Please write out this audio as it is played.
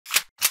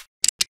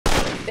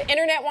The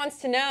internet wants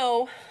to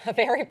know a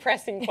very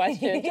pressing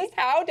question. Just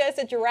how does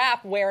a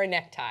giraffe wear a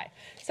necktie?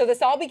 So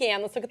this all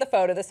began, let's look at the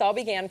photo. This all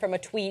began from a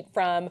tweet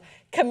from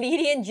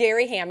comedian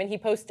Jerry Hammond. He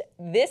posted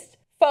this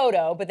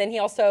photo, but then he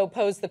also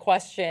posed the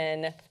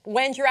question,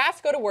 when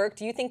giraffes go to work,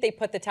 do you think they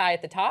put the tie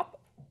at the top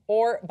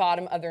or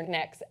bottom of their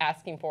necks,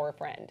 asking for a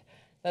friend?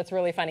 That's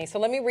really funny. So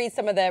let me read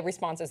some of the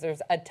responses.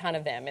 There's a ton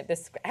of them.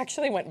 This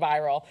actually went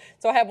viral.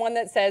 So I have one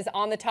that says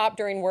on the top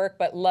during work,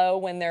 but low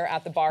when they're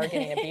at the bar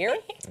getting a beer.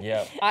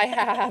 Yep. I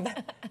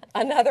have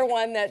another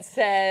one that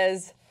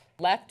says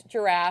left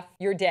giraffe,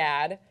 your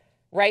dad.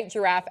 Right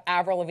giraffe,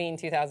 Avril Lavigne,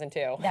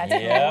 2002. That's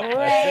Yep, great.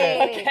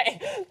 that's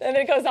Okay, and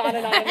it goes on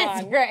and on and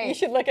That's on. great. You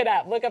should look it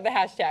up. Look up the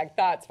hashtag,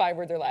 thoughts, 5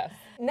 words or less.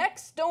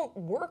 Necks don't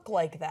work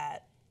like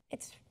that.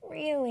 It's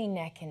really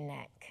neck and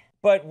neck.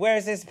 But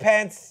where's his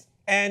pants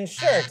and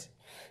shirt?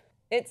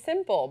 It's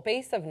simple,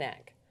 base of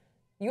neck.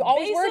 You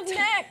always Base wear of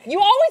neck. You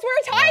always wear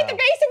a tie at the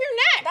base of your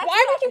neck. That's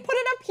Why what would you put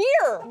it up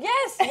here?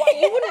 Yes, why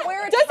you wouldn't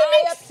wear a Doesn't tie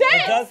make up sense.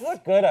 It does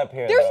look good up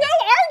here. There's though.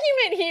 no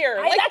argument here.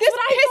 Like that's this what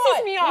I pisses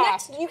thought. me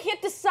off. Next, you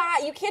can't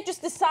decide. You can't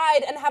just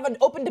decide and have an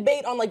open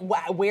debate on like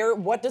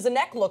what does a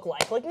neck look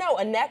like? Like no,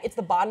 a neck. It's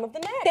the bottom of the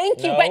neck.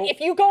 Thank you, No. but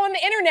if you go on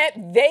the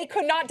internet, they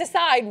could not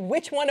decide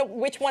which one it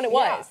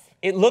was.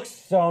 It looks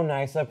so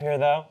nice up here,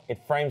 though.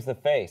 It frames the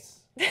face.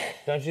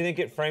 Don't you think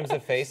it frames the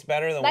face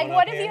better than Like, one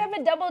what up if here? you have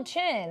a double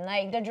chin?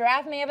 Like, the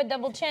giraffe may have a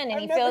double chin, and I've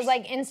he never feels s-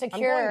 like I'm insecure.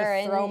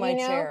 going to throw and, my you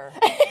know? chair.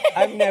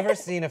 I've never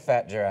seen a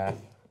fat giraffe.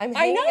 I'm I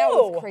hanging out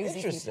know. with crazy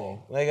Interesting.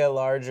 people. Like a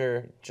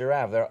larger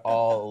giraffe. They're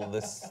all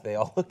this. They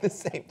all look the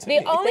same to The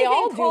me. only They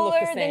all thing do look the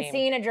cooler than same.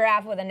 seeing a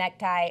giraffe with a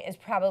necktie is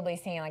probably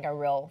seeing like a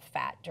real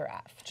fat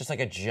giraffe. Just like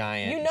a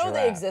giant. You know giraffe.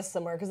 they exist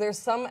somewhere because there's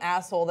some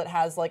asshole that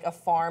has like a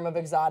farm of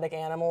exotic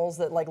animals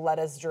that like let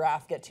his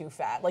giraffe get too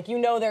fat. Like you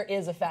know there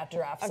is a fat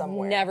giraffe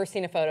somewhere. Never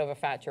seen a photo of a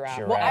fat giraffe.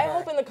 Giraffe. Well, I Ever.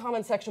 hope in the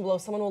comment section below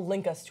someone will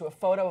link us to a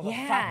photo of a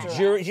Yeah. fat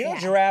giraffe. You know Yeah.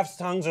 giraffes'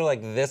 tongues are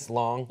like this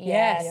long?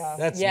 Yes. Yeah.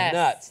 That's Yes.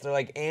 nuts. They're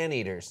like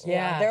anteaters.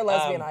 Yeah. They're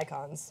lesbian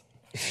icons.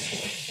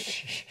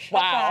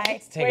 Wow.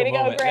 Bye. Take Way a to go,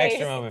 moment, an Grace.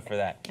 extra moment for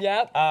that.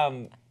 Yep.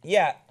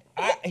 Yeah,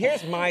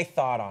 here's my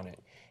thought on it.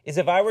 Is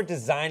if I were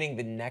designing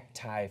the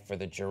necktie for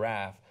the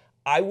giraffe,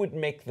 I would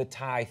make the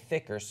tie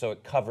thicker so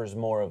it covers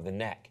more of the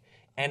neck.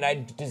 And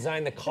I'd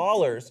design the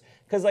collars,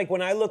 because like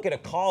when I look at a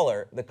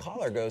collar, the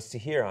collar goes to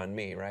here on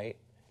me, right?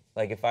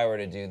 Like if I were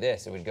to do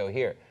this, it would go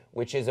here,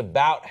 which is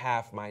about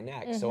half my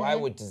neck. So I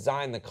would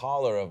design the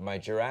collar of my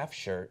giraffe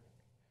shirt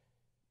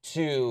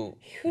to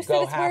Who go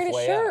said it's wearing a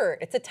halfway shirt?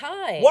 up. It's a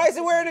tie. Why is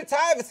it wearing a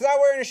tie if it's not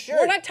wearing a shirt?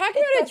 We're not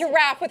talking about a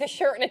giraffe with a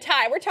shirt and a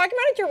tie. We're talking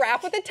about a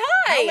giraffe with a tie.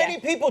 How many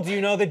people do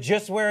you know that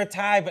just wear a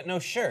tie but no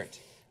shirt?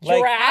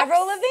 Giraffes?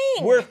 Avril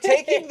Lavigne. We're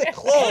taking the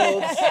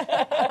clothes.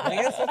 I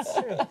guess that's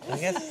true. I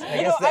guess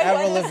the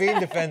Avril Lavigne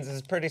defense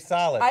is pretty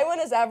solid. I went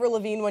as Avril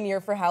Lavigne one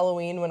year for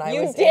Halloween when I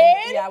You was did?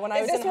 in, yeah, when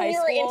I was Is in this high when you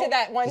were school. into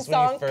that one This is when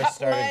you song, first Cut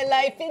started. My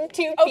Life in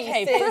Two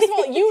Okay, Pieces? first of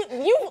all,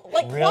 you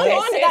like Really? clung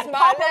on to This that is my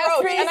Papa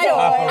last Roach, and resort.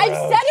 I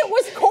Papa said it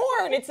was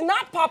corn. It's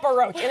not Papa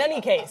Roach. In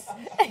any case,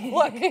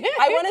 look,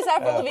 I went as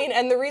Avril Lavigne,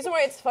 and the reason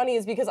why it's funny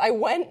is because I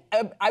went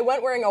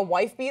wearing a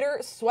wife beater,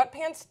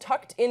 sweatpants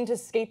tucked into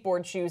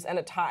skateboard shoes, and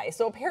a tie.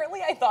 So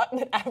apparently, I thought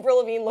that Avril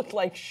Lavigne looked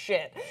like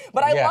shit,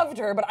 but I Yeah. loved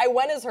her. But I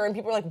went as her, and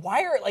people were like,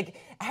 "Why are like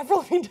Avril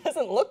Lavigne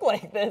doesn't look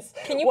like this?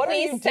 Can you what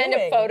please are you send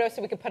doing? a photo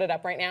so we can put it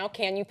up right now?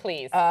 Can you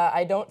please?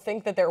 I don't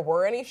think that there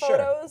were any Sure.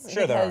 photos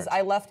Sure there because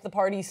aren't. I left the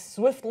party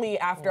swiftly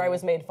after I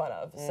was made fun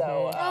of.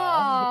 So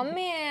Oh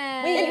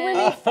man. Wait, you were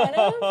made fun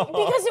of?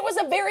 because it was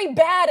a very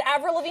bad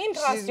Avril Lavigne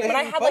costume, and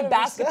I making had fun like of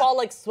basketball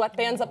like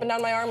sweatbands up and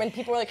down my arm, and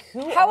people were like,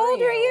 "Who? How old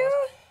were you?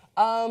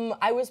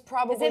 I was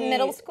probably. Is it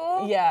middle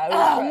school? Yeah. It was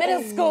Oh, probably-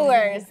 middle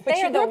schoolers. But They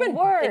you are grew the up in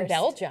worst.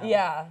 Belgium.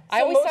 Yeah. I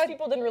So always most thought-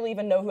 people didn't really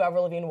even know who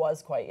Avril Lavigne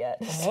was quite yet.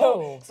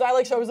 Oh. So I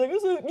was like,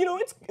 this is,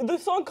 it's the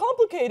song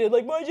complicated.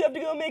 Like, why'd you have to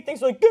go make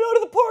things like, get out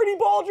of the party,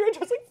 Baldridge? I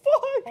was like,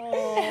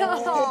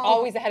 fuck.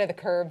 Always ahead of the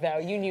curve, though.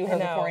 You knew her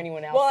No. before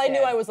anyone else Well, I did.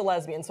 knew I was a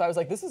lesbian, so I was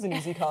like, this is an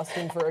easy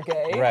costume for a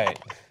gay. Right.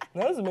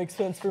 That doesn't make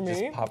sense for me.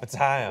 Just pop a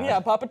tie on. Yeah,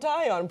 pop a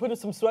tie on, put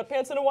some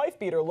sweatpants and a wife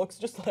beater. Looks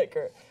just like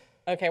her.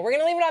 Okay, we're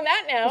gonna leave it on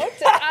that note.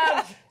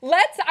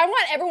 I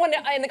want everyone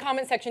in the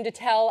comment section to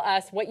tell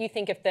us what you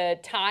think if the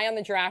tie on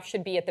the giraffe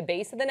should be at the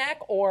base of the neck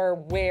or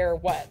where,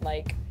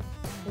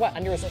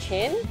 under his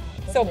chin?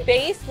 So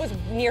base was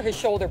near his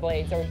shoulder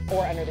blades or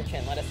under the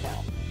chin. Let us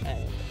know.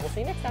 And we'll see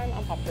you next time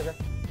on Pop Sugar.